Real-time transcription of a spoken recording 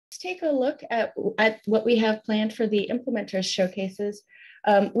take a look at what we have planned for the implementers showcases.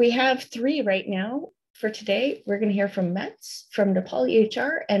 We have 3 right now for today. We're going to hear from METS, from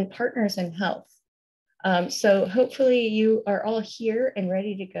NepalEHR, and Partners in Health. So hopefully you are all here and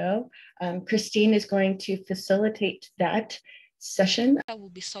ready to go. Christine is going to facilitate that session. That will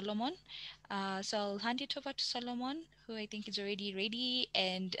be Solomon. So I'll hand it over to Solomon, who I think is already ready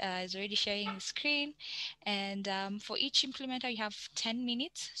and is already sharing the screen. And for each implementer, you have 10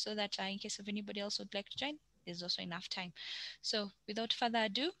 minutes so that in case of anybody else would like to join, there's also enough time. So without further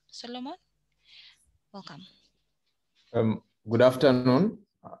ado, Solomon, welcome. Good afternoon.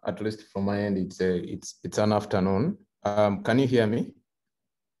 At least from my end, it's an afternoon. Can you hear me,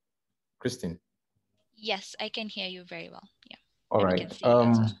 Christine? Yes, I can hear you very well. Yeah. All right.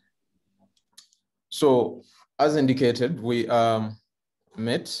 So as indicated, we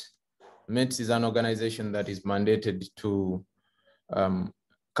MET. MET is an organization that is mandated to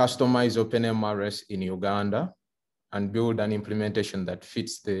customize OpenMRS in Uganda and build an implementation that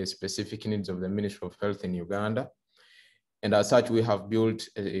fits the specific needs of the Ministry of Health in Uganda. And as such, we have built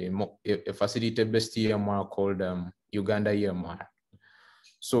a facility-based EMR called Uganda EMR.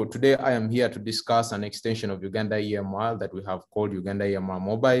 So today I am here to discuss an extension of Uganda EMR that we have called Uganda EMR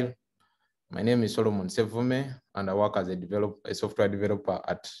Mobile. My name is Solomon Ssevvume, and I work as a software developer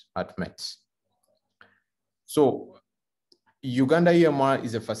at MET. So Uganda EMR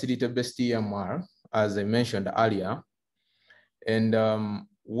is a facility-based EMR, as I mentioned earlier, and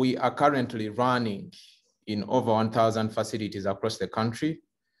we are currently running in over 1,000 facilities across the country.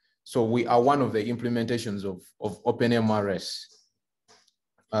 So we are one of the implementations of OpenMRS,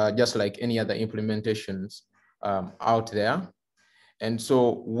 just like any other implementations out there. And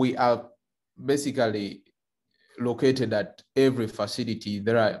so we are basically located at every facility.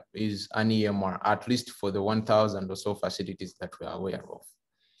 There is an EMR, at least for the 1,000 or so facilities that we are aware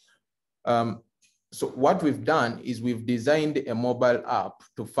of. So what we've done is we've designed a mobile app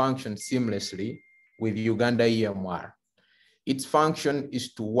to function seamlessly with Uganda EMR. Its function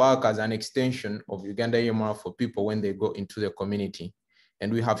is to work as an extension of Uganda EMR for people when they go into the community.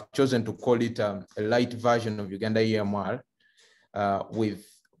 And we have chosen to call it a light version of Uganda EMR with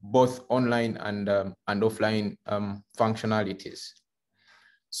both online and offline functionalities.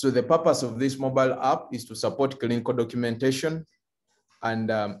 So the purpose of this mobile app is to support clinical documentation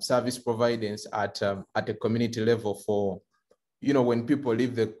and service providers at a community level for, when people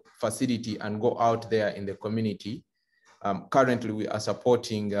leave the facility and go out there in the community. Currently, we are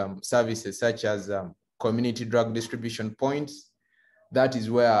supporting services such as community drug distribution points. That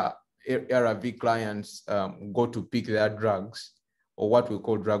is where ARV clients go to pick their drugs, or what we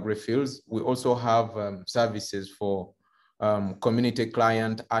call drug refills. We also have services for community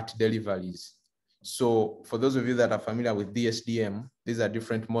client art deliveries. So for those of you that are familiar with DSDM, these are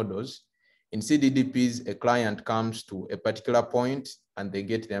different models. In CDDPs, a client comes to a particular point and they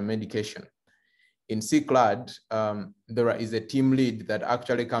get their medication. In CCLAD, there is a team lead that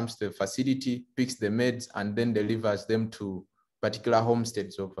actually comes to the facility, picks the meds, and then delivers them to particular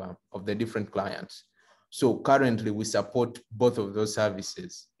homesteads of the different clients. So currently we support both of those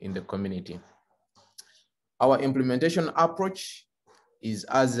services in the community. Our implementation approach is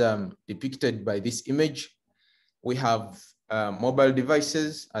as depicted by this image. We have mobile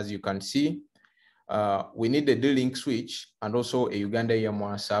devices, as you can see. We need a D-Link switch and also a Uganda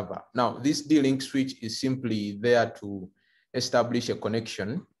EMR server. Now, this D-Link switch is simply there to establish a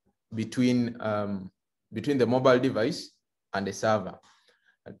connection between the mobile device and the server.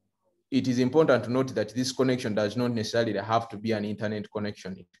 It is important to note that this connection does not necessarily have to be an internet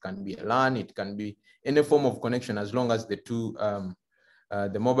connection. It can be a LAN, it can be any form of connection as long as the two,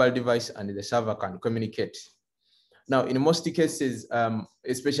 the mobile device and the server can communicate. Now, in most cases,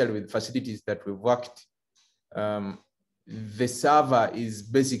 especially with facilities that we've worked, the server is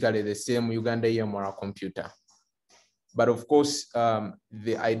basically the same Uganda EMR computer. But of course,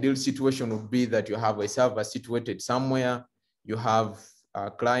 the ideal situation would be that you have a server situated somewhere, you have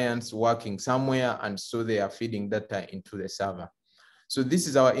clients working somewhere, and so they are feeding data into the server. So this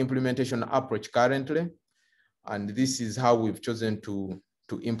is our implementation approach currently, and this is how we've chosen to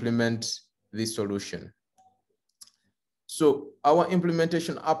implement this solution. So our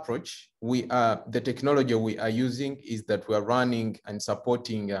implementation approach, the technology we are using is that we are running and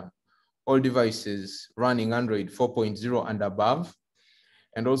supporting all devices running Android 4.0 and above.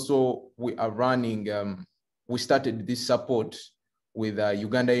 And also we are running, we started this support with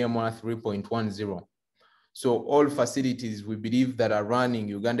Uganda EMR 3.10. So all facilities we believe that are running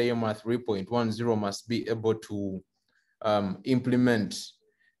Uganda EMR 3.10 must be able to implement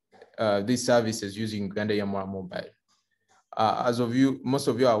these services using Uganda EMR Mobile. As most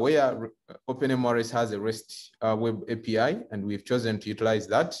of you are aware, OpenMRS has a REST web API, and we've chosen to utilize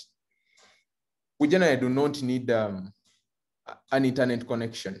that. We generally do not need an internet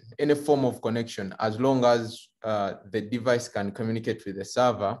connection, any form of connection, as long as the device can communicate with the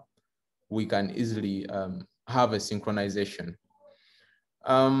server, we can easily have a synchronization.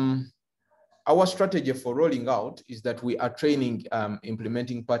 Our strategy for rolling out is that we are training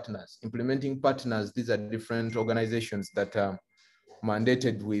implementing partners. Implementing partners, these are different organizations that are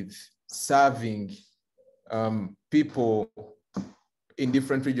mandated with serving people in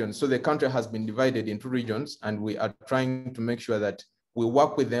different regions. So the country has been divided into regions, and we are trying to make sure that we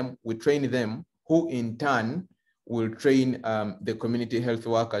work with them, we train them, who in turn will train the community health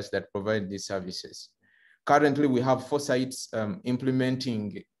workers that provide these services. Currently, we have 4 sites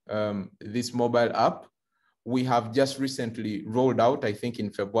implementing this mobile app. We have just recently rolled out, I think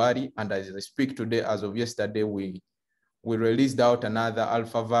in February, and as I speak today, as of yesterday, we released out another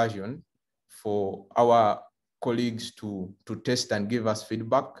alpha version for our colleagues to test and give us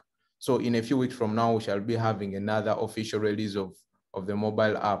feedback. So in a few weeks from now, we shall be having another official release of the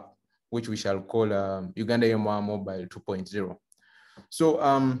mobile app, which we shall call Uganda EMR Mobile 2.0.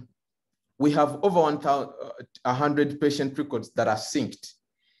 So we have over 100 patient records that are synced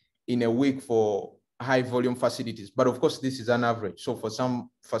in a week for high volume facilities. But of course, this is an average. So for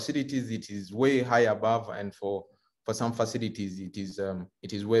some facilities, it is way high above, and for some facilities, it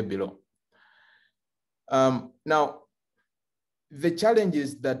is way below. Now, the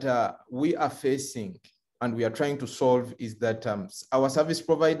challenges that we are facing and we are trying to solve is that our service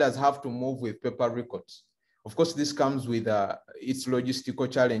providers have to move with paper records. Of course, this comes with its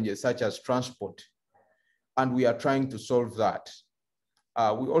logistical challenges, such as transport, and we are trying to solve that.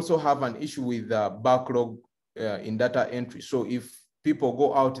 We also have an issue with backlog in data entry. So if people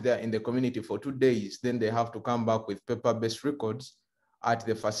go out there in the community for 2 days, then they have to come back with paper-based records at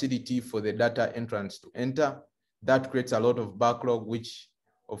the facility for the data entrance to enter. That creates a lot of backlog, which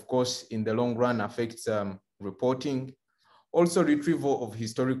of course in the long run affects reporting. Also retrieval of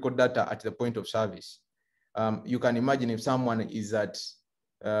historical data at the point of service. You can imagine if someone is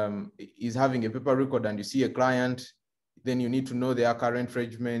having a paper record and you see a client, then you need to know their current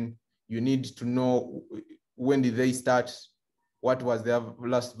regimen. You need to know when did they start, what was their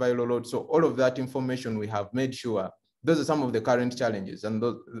last viral load. So all of that information we have made sure. Those are some of the current challenges, and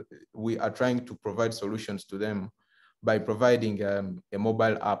we are trying to provide solutions to them by providing a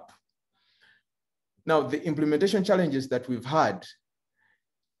mobile app. Now, the implementation challenges that we've had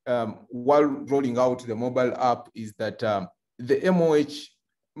while rolling out the mobile app is that the MOH,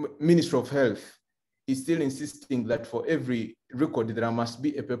 Ministry of Health, is still insisting that for every record, there must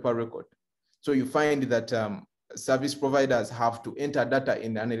be a paper record. So you find that service providers have to enter data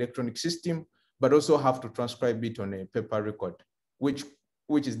in an electronic system, but also have to transcribe it on a paper record, which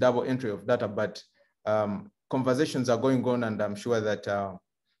is double entry of data. But conversations are going on, and I'm sure that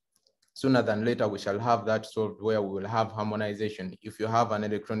sooner than later, we shall have that solved, where we will have harmonization. If you have an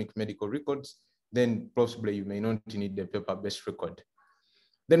electronic medical records, then possibly you may not need a paper-based record.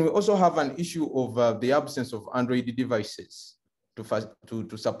 Then we also have an issue of the absence of Android devices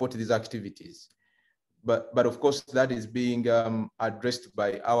to support these activities. But of course, that is being addressed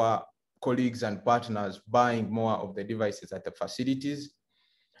by our colleagues and partners buying more of the devices at the facilities.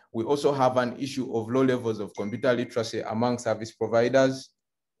 We also have an issue of low levels of computer literacy among service providers.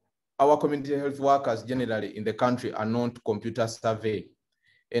 Our community health workers generally in the country are not computer savvy,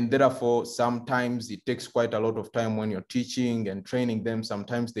 and therefore sometimes it takes quite a lot of time when you're teaching and training them.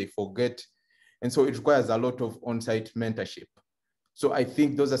 Sometimes they forget, and so it requires a lot of on-site mentorship. So I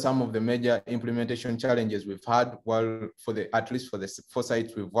think those are some of the major implementation challenges we've had while at least for the 4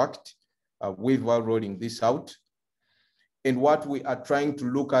 sites we've worked with while rolling this out. And what we are trying to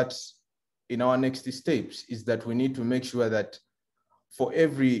look at in our next steps is that we need to make sure that for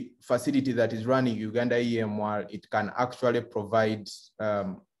every facility that is running Uganda EMR, it can actually provide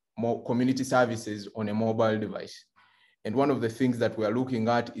more community services on a mobile device. And one of the things that we are looking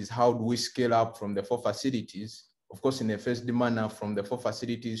at is how do we scale up from the 4 facilities, of course, in a phased manner from the 4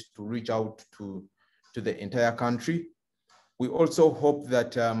 facilities to reach out to the entire country. We also hope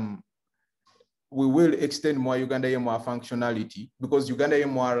that we will extend more Uganda EMR functionality, because Uganda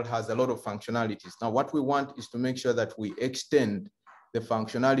EMR has a lot of functionalities. Now, what we want is to make sure that we extend the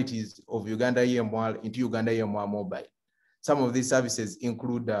functionalities of Uganda EMR into Uganda EMR Mobile. Some of these services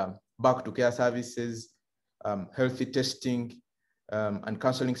include back to care services, healthy testing, and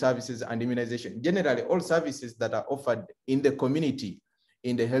counseling services and immunization. Generally, all services that are offered in the community,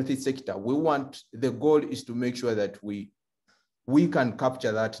 in the healthy sector, the goal is to make sure that we can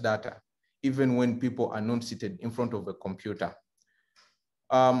capture that data even when people are not seated in front of a computer.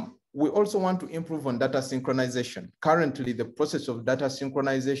 We also want to improve on data synchronization. Currently, the process of data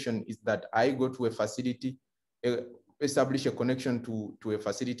synchronization is that I go to a facility, establish a connection to a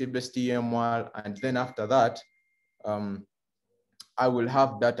facility-based EMR, and then after that, I will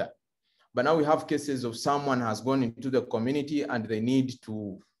have data. But now we have cases of someone has gone into the community and they need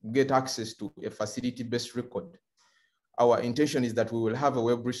to get access to a facility-based record. Our intention is that we will have a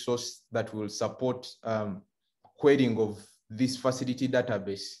web resource that will support querying of this facility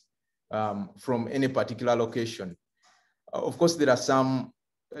database from any particular location. Of course, there are some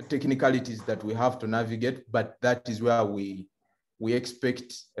technicalities that we have to navigate, but that is where we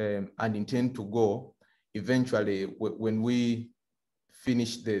expect and intend to go eventually when we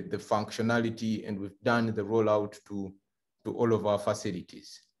finish the functionality and we've done the rollout to all of our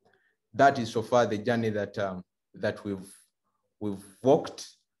facilities. That is so far the journey that that we've walked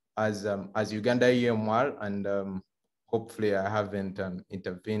as Uganda EMR, and hopefully I haven't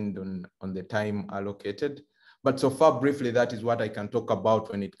intervened on the time allocated. But so far, briefly, that is what I can talk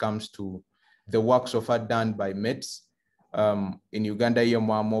about when it comes to the work so far done by METS in Uganda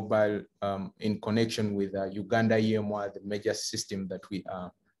EMR Mobile in connection with Uganda EMR, the major system that we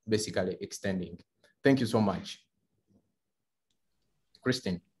are basically extending. Thank you so much.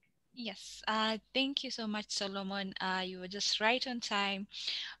 Christine. Yes, thank you so much, Solomon. You were just right on time.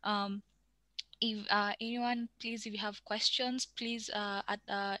 If anyone, please, if you have questions, please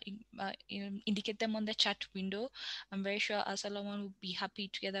indicate them on the chat window. I'm very sure Solomon will be happy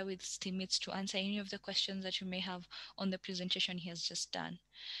together with his teammates to answer any of the questions that you may have on the presentation he has just done.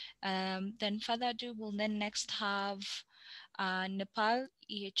 Then further ado, we'll then next have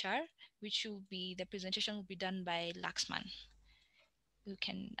NepalEHR, which will be, the presentation will be done by Laxman. You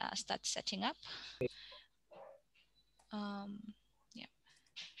can start setting up.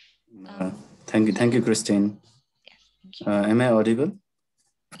 Thank you, Christine. Yes, thank you. Am I audible?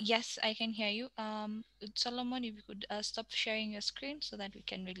 Yes, I can hear you. Solomon, if you could stop sharing your screen so that we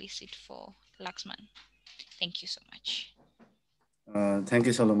can release it for Laxman. Thank you so much. Thank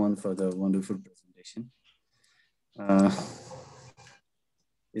you, Solomon, for the wonderful presentation.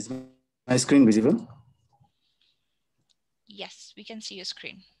 Is my screen visible? Yes, we can see your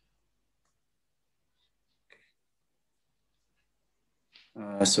screen.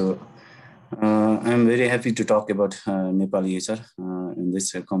 I'm very happy to talk about NepalEHR in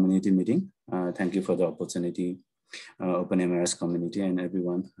this community meeting. Thank you for the opportunity, OpenMRS community and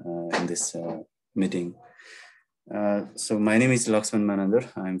everyone in this meeting. So my name is Laxman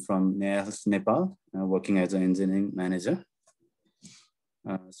Manandhar. I'm from Nepal, working as an engineering manager.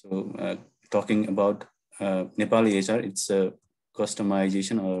 Talking about NepalEHR, it's a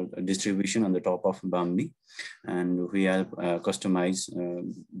customization or distribution on the top of Bambi, and we have customized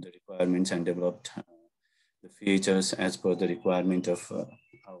the requirements and developed the features as per the requirement of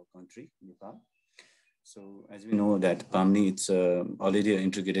our country, Nepal. So as we know that Bambi, it's already an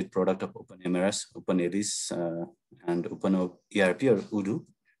integrated product of OpenMRS, OpenMRS, and OpenERP or Udo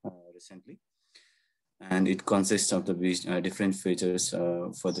recently. And it consists of the different features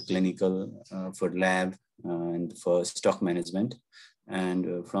for the clinical, for lab, and for stock management.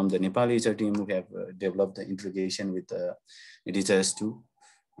 And from the NepalEHR team, we have developed the integration with EHS2,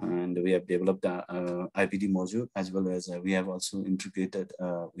 and we have developed the IPD module, as well as we have also integrated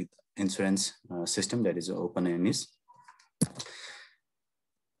with insurance system, that is OpenMRS.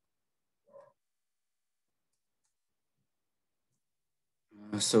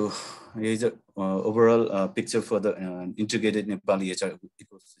 So here's an overall picture for the integrated NepalEHR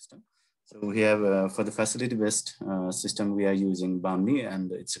ecosystem. So we have for the facility-based system, we are using Bambi,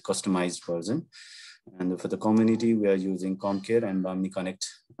 and it's a customized version. And for the community, we are using ComCare and Bambi Connect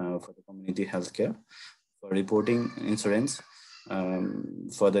for the community healthcare. For reporting insurance,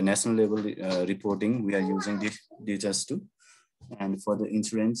 for the national level reporting, we are using DHS2. And for the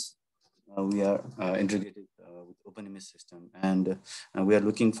insurance, we are integrated with OpenMRS system. And we are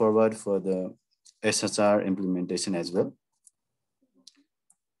looking forward for the SHR implementation as well.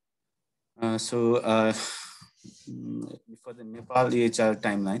 For the NepalEHR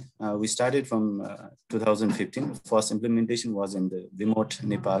timeline, we started from 2015. First implementation was in the remote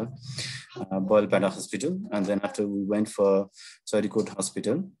Nepal, Boilpada Hospital. And then after we went for Sarikot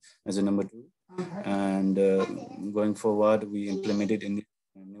Hospital as a number 2. And going forward, we implemented in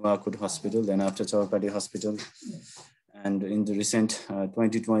Nuwakot Hospital, then after Chowpatty Hospital. And in the recent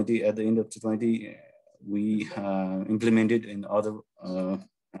 2020, at the end of 2020, we implemented in other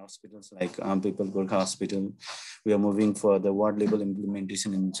hospitals like People Gorkha Hospital. We are moving for the ward level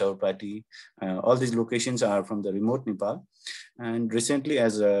implementation in Ssevvume. All these locations are from the remote Nepal. And recently,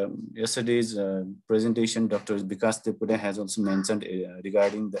 as yesterday's presentation, Dr. Vikas Tepude has also mentioned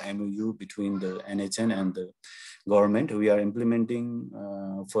regarding the MOU between the NHN and the government. We are implementing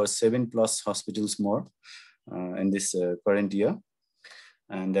for 7+ hospitals more in this current year.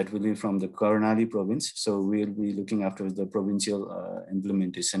 And that will be from the Karnali province. So we'll be looking after the provincial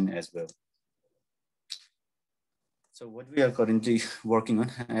implementation as well. So what we are currently working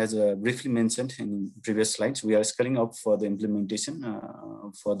on, as briefly mentioned in previous slides, we are scaling up for the implementation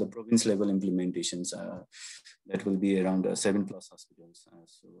for the province level implementations. That will be around 7+ hospitals.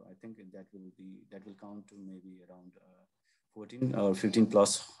 So I think that will count to maybe around 14 or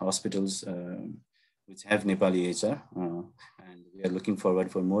 15+ hospitals which have NepalEHR, and we are looking forward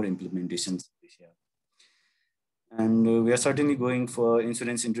for more implementations this year. And we are certainly going for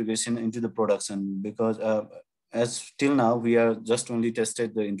insurance integration into the production, because as till now, we are just only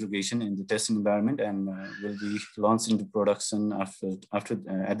tested the integration in the test environment, and will be launched into production after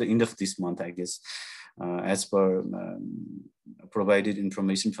at the end of this month, I guess, as per provided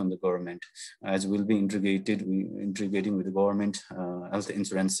information from the government, as we'll be integrating with the government health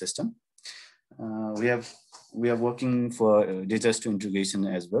insurance system. We are working for data integration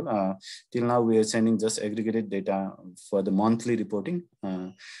as well. Till now, we are sending just aggregated data for the monthly reporting,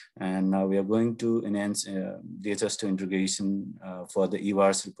 and now we are going to enhance data integration for the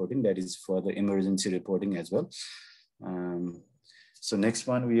EVARS reporting, that is for the emergency reporting as well. So next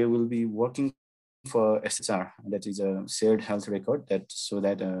one, we will be working for SSR, that is a shared health record, that so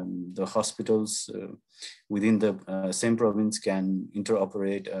that the hospitals within the same province can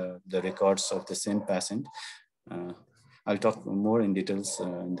interoperate the records of the same patient. I'll talk more in details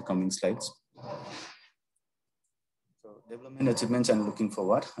in the coming slides. So development achievements and looking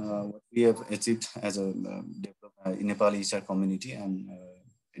forward, what we have achieved as a NepalEHR community and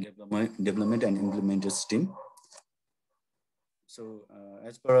development and implementers team. So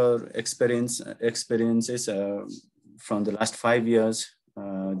as per our experiences from the last 5 years,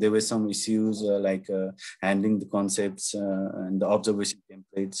 there were some issues like handling the concepts and the observation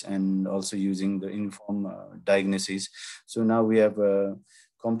templates, and also using the uniform diagnosis. So now we have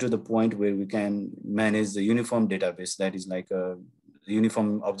come to the point where we can manage the uniform database, that is like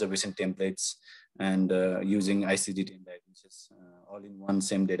uniform observation templates, and using ICD-10 diagnosis all in one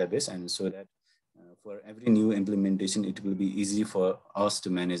same database, and so that for every new implementation, it will be easy for us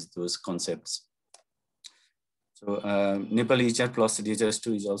to manage those concepts. So NepalEHR plus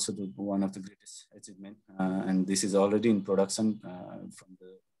DHS2 is also one of the greatest achievements, and this is already in production from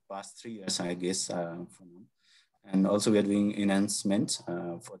the past 3 years, I guess. And also we are doing enhancements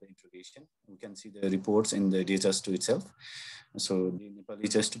for the integration. We can see the reports in the DHS2 itself. So the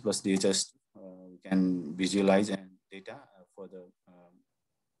NepalEHR2 plus DHS2, we can visualize and data for the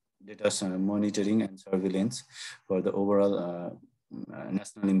data monitoring and surveillance for the overall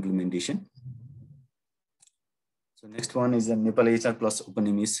national implementation. So next one is the NepalEHR plus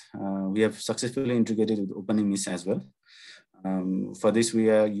OpenMRS. We have successfully integrated with OpenMRS as well. For this, we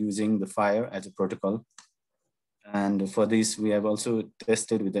are using the FHIR as a protocol. And for this, we have also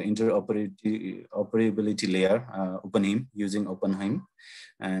tested with the interoperability layer, OpenHIM, using OpenHIM.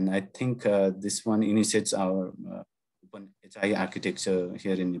 And I think this one initiates our OpenHI architecture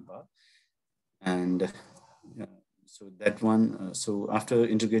here in Nepal. And so that one, so after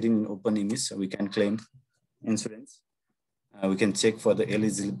integrating in OpenMRS, we can claim insurance. We can check for the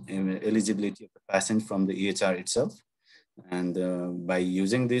eligibility of the patient from the EHR itself. And by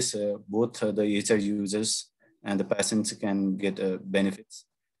using this, both the EHR users and the patients can get benefits.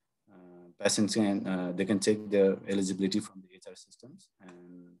 Patients can, they can check their eligibility from the EHR systems,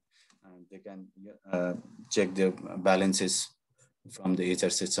 and they can check their balances from the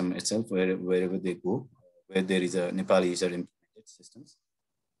EHR system itself, wherever they go, where there is a NepalEHR implemented systems.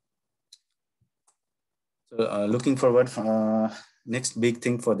 So looking forward, next big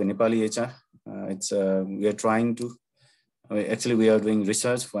thing for the NepalEHR, it's we are trying to, actually we are doing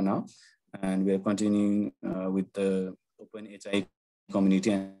research for now, and we are continuing with the OpenHI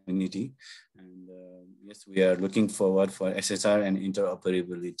community and community. And yes, we are looking forward for SSR and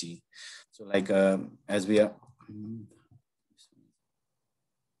interoperability. So like as we are,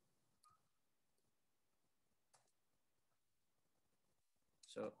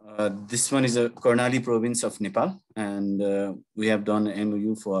 so this one is a Karnali province of Nepal, and we have done an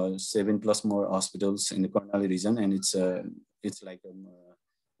MOU for 7+ more hospitals in the Karnali region, and it's like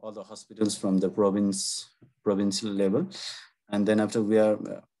all the hospitals from the provincial level. And then after we are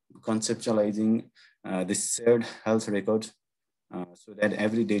conceptualizing this shared health record so that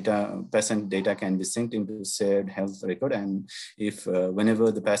every patient data can be synced into shared health record. And if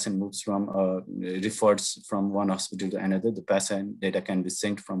whenever the patient moves from refers from one hospital to another, the patient data can be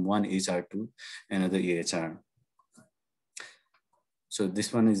synced from one EHR to another EHR. So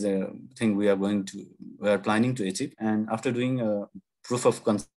this one is a thing we are planning to achieve. And after doing a proof of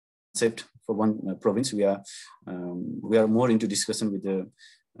concept for one province, we are more into discussion with the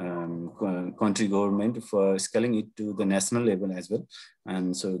country government for scaling it to the national level as well.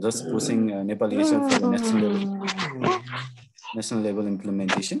 And so thus pushing NepalEHR for the national level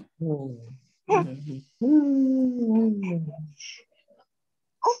implementation.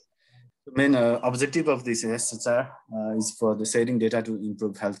 The main objective of this SHR is for the sharing data to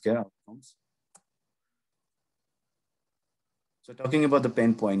improve healthcare outcomes. So talking about the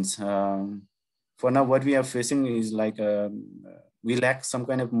pain points, for now, what we are facing is like we lack some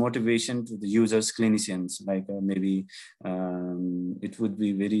kind of motivation to the users, clinicians. Like maybe it would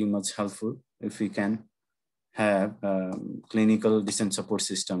be very much helpful if we can have clinical decision support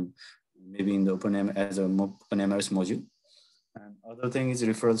system, maybe in the OpenMRS module. And other thing is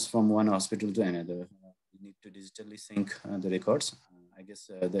referrals from one hospital to another. We need to digitally sync the records. I guess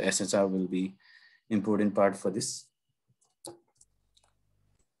the SHR will be important part for this.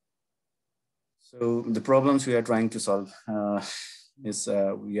 So the problems we are trying to solve is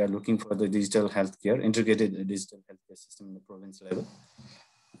we are looking for the digital healthcare, integrated digital healthcare system in the province level.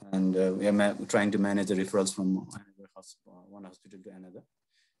 And we are trying to manage the referrals from one hospital to another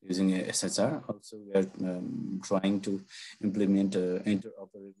using a SHR. Also, we are trying to implement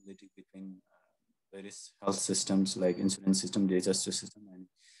interoperability between various health systems like insurance system, disaster system,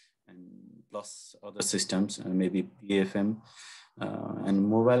 and plus other systems, maybe PFM. And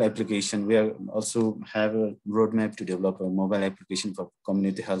mobile application, we also have a roadmap to develop a mobile application for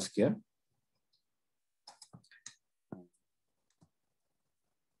community healthcare.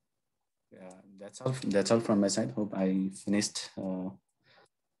 That's all from my side. Hope I finished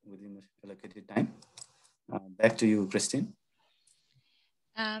within the allocated time. Back to you, Christine.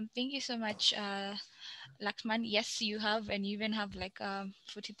 Thank you so much, Laxman. Yes, you have, and you even have like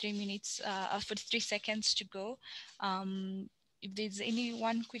 43 minutes, 43 seconds to go. If there's any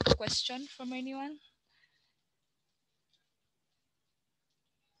one quick question from anyone.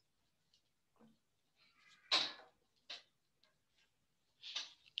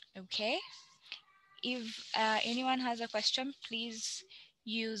 Okay. If anyone has a question, please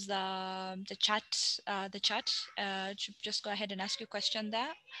use the chat. To just go ahead and ask your question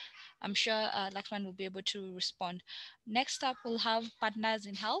there. I'm sure Laxman will be able to respond. Next up, we'll have Partners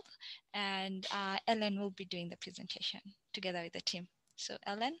in Health, and Ellen will be doing the presentation together with the team. So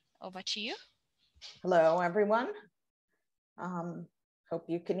Ellen, over to you. Hello, everyone. Hope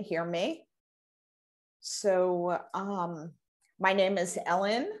you can hear me. So my name is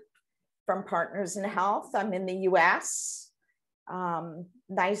Ellen from Partners in Health. I'm in the US.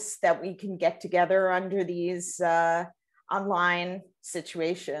 Nice that we can get together under these online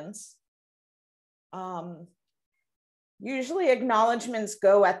situations. Usually acknowledgements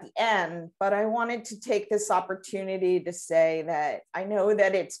go at the end, but I wanted to take this opportunity to say that I know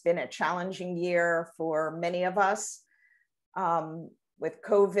that it's been a challenging year for many of us, with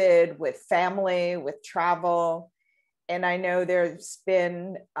COVID, with family, with travel. And I know there's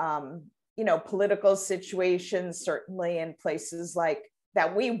been, political situations, certainly in places like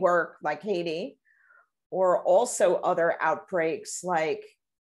that we work, like Haiti, or also other outbreaks like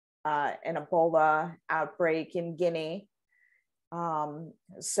an Ebola outbreak in Guinea.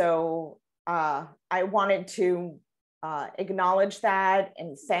 So I wanted to acknowledge that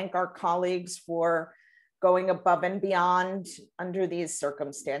and thank our colleagues for going above and beyond under these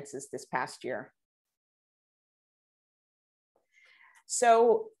circumstances this past year.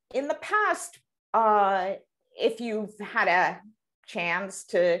 So in the past, if you've had a chance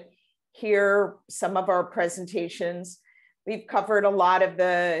to hear some of our presentations, we've covered a lot of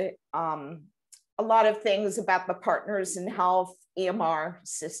things about the Partners in Health EMR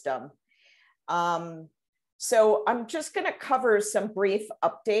system. So I'm just going to cover some brief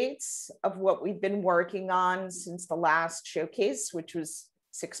updates of what we've been working on since the last showcase, which was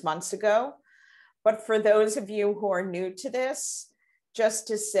 6 months ago. But for those of you who are new to this, just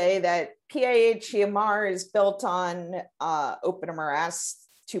to say that PIH EMR is built on OpenMRS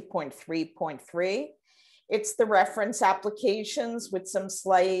 2.3.3. It's the reference applications with some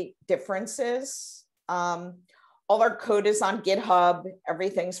slight differences. All our code is on GitHub.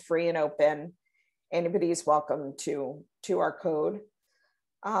 Everything's free and open. Anybody's welcome to our code.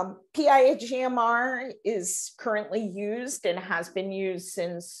 PIH EMR is currently used and has been used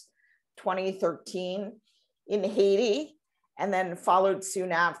since 2013 in Haiti and then followed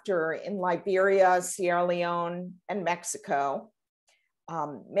soon after in Liberia, Sierra Leone, and Mexico.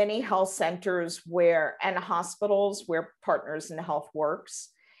 Many health centers and hospitals where Partners in Health works,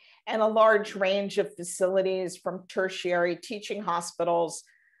 and a large range of facilities from tertiary teaching hospitals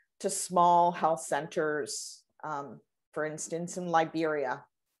to small health centers, for instance, in Liberia.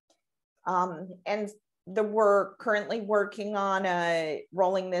 And we're currently working on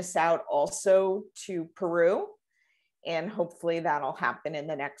rolling this out also to Peru, and hopefully that'll happen in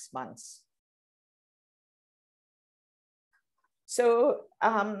the next months. So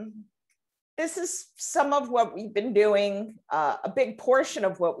this is some of what we've been doing, a big portion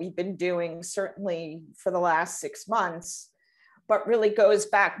of what we've been doing, certainly for the last 6 months, but really goes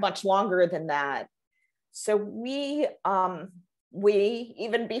back much longer than that. So we,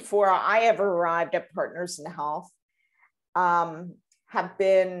 even before I ever arrived at Partners in Health, have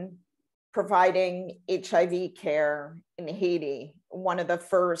been providing HIV care in Haiti, one of the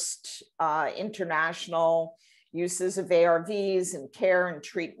first international uses of ARVs and care and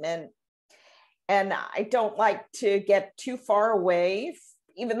treatment. And I don't like to get too far away,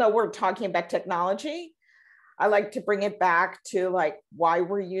 even though we're talking about technology. I like to bring it back to like why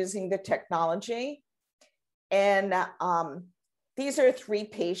we're using the technology. And these are 3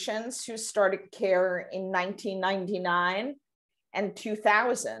 patients who started care in 1999 and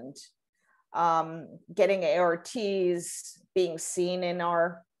 2000, getting ARTs, being seen in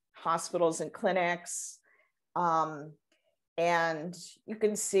our hospitals and clinics. And you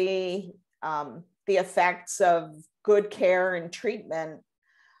can see the effects of good care and treatment.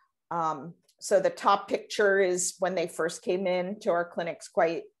 So the top picture is when they first came in to our clinics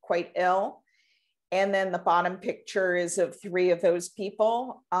quite ill. And then the bottom picture is of 3 of those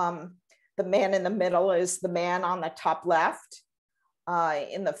people. The man in the middle is the man on the top left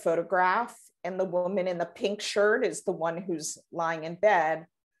in the photograph. And the woman in the pink shirt is the one who's lying in bed.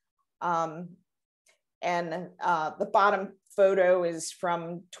 And the bottom photo is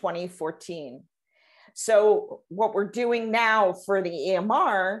from 2014. So what we're doing now for the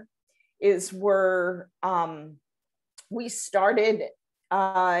EMR is we started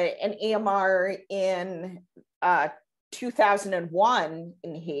an EMR in 2001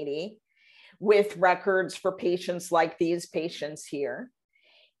 in Haiti with records for patients like these patients here.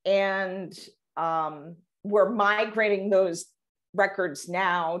 And we're migrating those records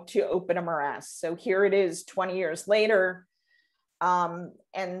now to OpenMRS. So here it is 20 years later,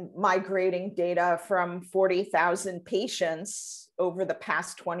 and migrating data from 40,000 patients over the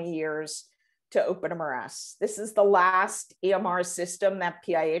past 20 years to OpenMRS. This is the last EMR system that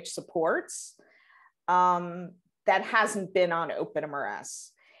PIH supports that hasn't been on OpenMRS.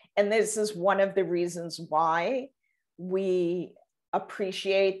 And this is one of the reasons why we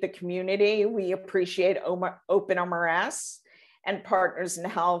appreciate the community, we appreciate OpenMRS, and Partners in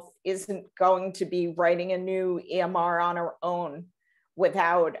Health isn't going to be writing a new EMR on our own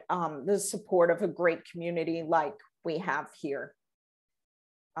without the support of a great community like we have here.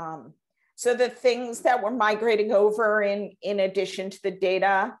 So the things that we're migrating over in addition to the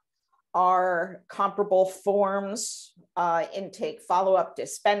data are comparable forms, intake, follow-up,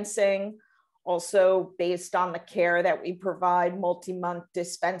 dispensing, also based on the care that we provide, multi-month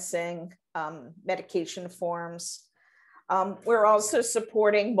dispensing, medication forms. We're also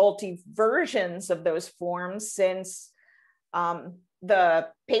supporting multi-versions of those forms since the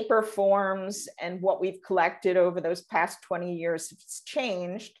paper forms and what we've collected over those past 20 years has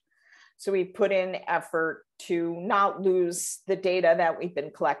changed. So we put in effort to not lose the data that we've been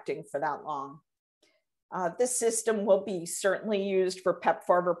collecting for that long. This system will be certainly used for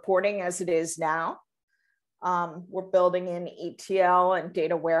PEPFAR reporting as it is now. We're building in ETL and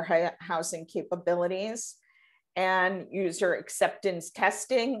data warehousing capabilities, and user acceptance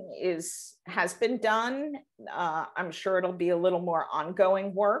testing has been done. I'm sure it'll be a little more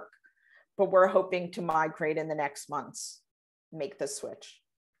ongoing work, but we're hoping to migrate in the next months, make the switch.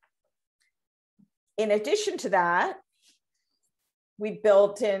 In addition to that, we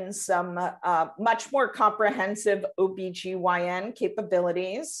built in some much more comprehensive OBGYN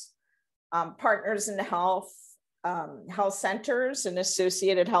capabilities, Partners in Health, health centers and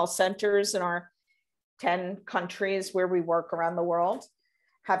associated health centers in our 10 countries where we work around the world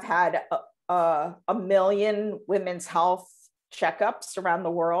have had 1 million women's health checkups around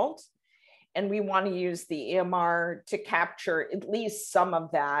the world. And we want to use the EMR to capture at least some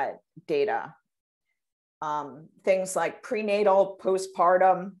of that data. Things like prenatal,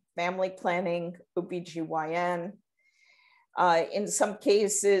 postpartum, family planning, OBGYN. In some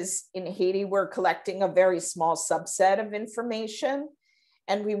cases in Haiti, we're collecting a very small subset of information,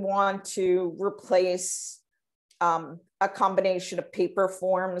 and we want to replace a combination of paper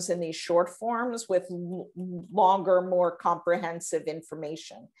forms and these short forms with longer, more comprehensive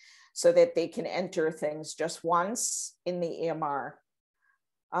information so that they can enter things just once in the EMR.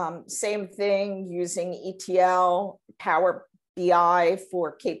 Same thing using ETL, Power BI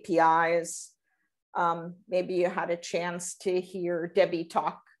for KPIs. Maybe you had a chance to hear Debbie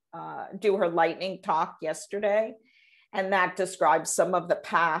do her lightning talk yesterday, and that describes some of the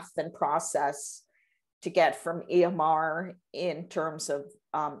path and process to get from EMR in terms of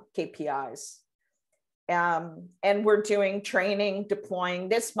KPIs. And we're doing training, deploying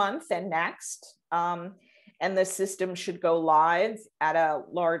this month and next. And the system should go live at a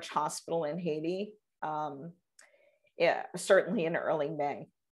large hospital in Haiti, certainly in early May.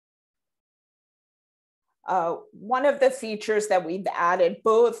 One of the features that we've added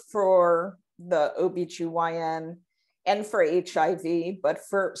both for the OBGYN and for HIV, but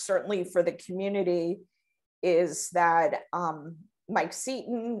certainly for the community, is that Mike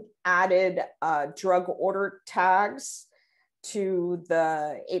Seaton added drug order tags to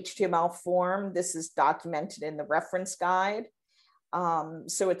the HTML form. This is documented in the reference guide.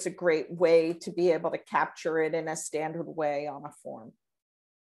 So it's a great way to be able to capture it in a standard way on a form,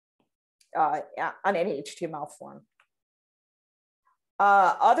 on an HTML form.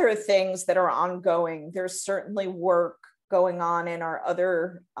 Other things that are ongoing, there's certainly work going on in our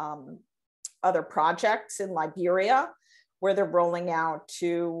other projects in Liberia, where they're rolling out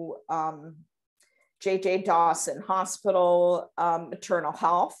to J.J. Dawson Hospital, maternal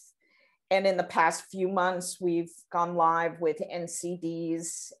health. And in the past few months, we've gone live with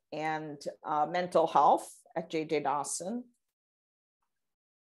NCDs and mental health at J.J. Dawson.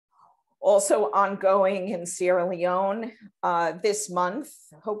 Also ongoing in Sierra Leone this month,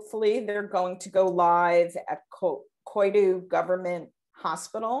 hopefully they're going to go live at Koidu Government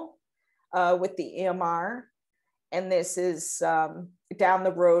Hospital with the EMR. And this is down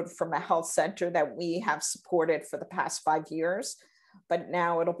the road from a health center that we have supported for the past 5 years, but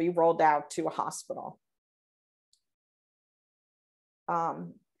now it'll be rolled out to a hospital.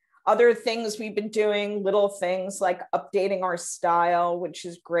 Other things we've been doing, little things like updating our style, which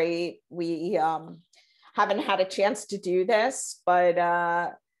is great. We haven't had a chance to do this, but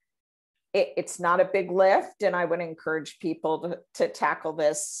it's not a big lift, and I would encourage people to tackle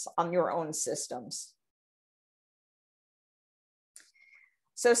this on your own systems.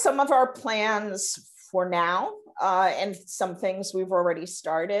 So some of our plans for now, and some things we've already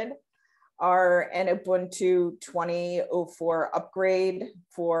started, are an Ubuntu 20.04 upgrade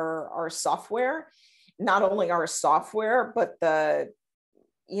for our software. Not only our software, but the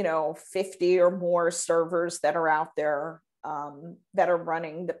 50 or more servers that are out there that are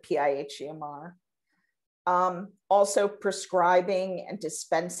running the PIH-EMR. Also prescribing and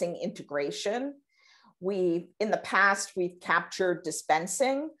dispensing integration. In the past, we've captured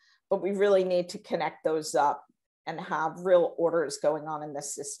dispensing, but we really need to connect those up and have real orders going on in the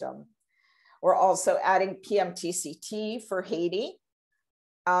system. We're also adding PMTCT for Haiti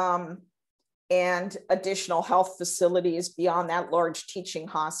and additional health facilities beyond that large teaching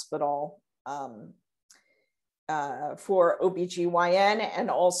hospital for OBGYN, and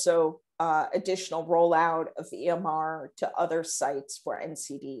also additional rollout of EMR to other sites for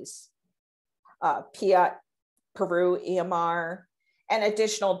NCDs. Peru EMR, and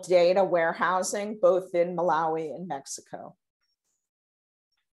additional data warehousing, both in Malawi and Mexico.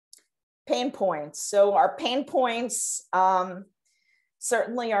 Pain points. So our pain points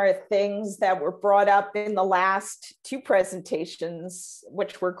certainly are things that were brought up in the last 2 presentations,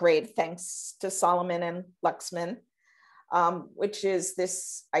 which were great, thanks to Solomon and Laxman, which is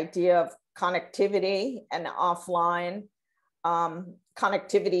this idea of connectivity and offline.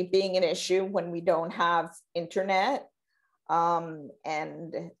 Connectivity being an issue when we don't have internet, and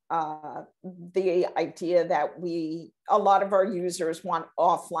the idea that a lot of our users want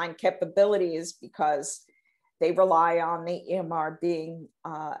offline capabilities because they rely on the EMR being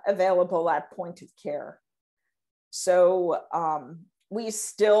available at point of care. So we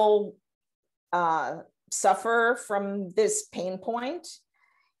still suffer from this pain point,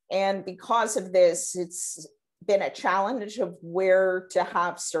 and because of this, it's been a challenge of where to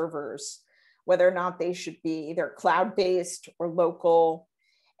have servers, whether or not they should be either cloud-based or local,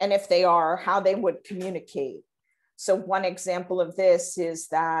 and if they are, how they would communicate. So one example of this is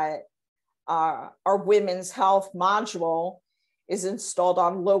that our women's health module is installed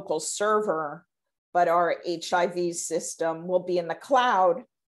on local server, but our HIV system will be in the cloud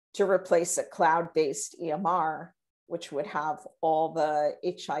to replace a cloud-based EMR, which would have all the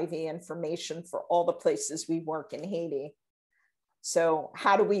HIV information for all the places we work in Haiti. So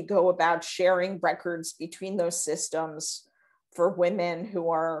how do we go about sharing records between those systems for women who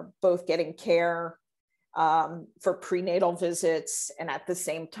are both getting care for prenatal visits, and at the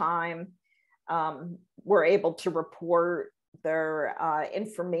same time, we're able to report their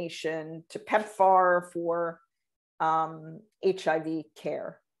information to PEPFAR for HIV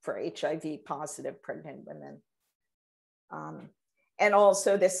care for HIV positive pregnant women. And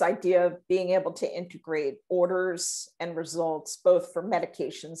also this idea of being able to integrate orders and results, both for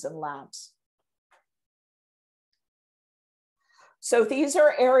medications and labs. So these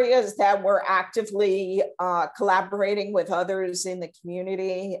are areas that we're actively collaborating with others in the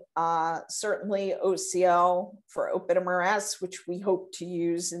community. Certainly OCL for OpenMRS, which we hope to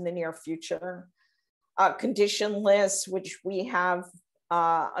use in the near future. Condition lists, which we have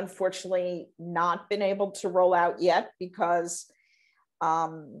unfortunately not been able to roll out yet because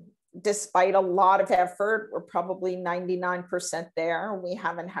despite a lot of effort, we're probably 99% there. We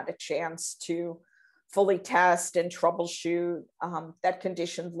haven't had a chance to fully test and troubleshoot that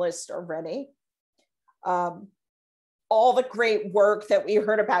condition list already. All the great work that we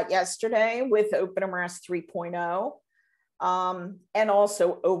heard about yesterday with OpenMRS 3.0 and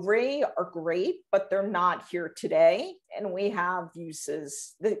also OVRI are great, but they're not here today. And we have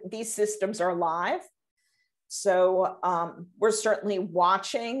uses, these systems are live. So we're certainly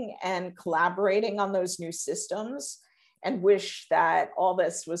watching and collaborating on those new systems and wish that all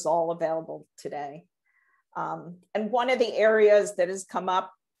this was all available today. And one of the areas that has come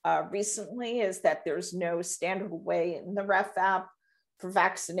up recently is that there's no standard way in the REF app for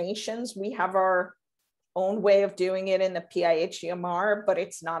vaccinations. We have our own way of doing it in the PIH-EMR, but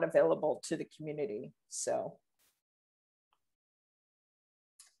it's not available to the community. So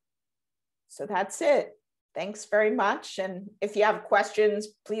that's it. Thanks very much. And if you have questions,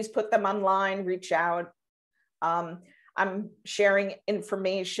 please put them online, reach out. I'm sharing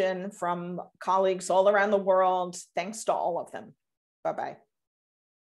information from colleagues all around the world. Thanks to all of them. Bye-bye.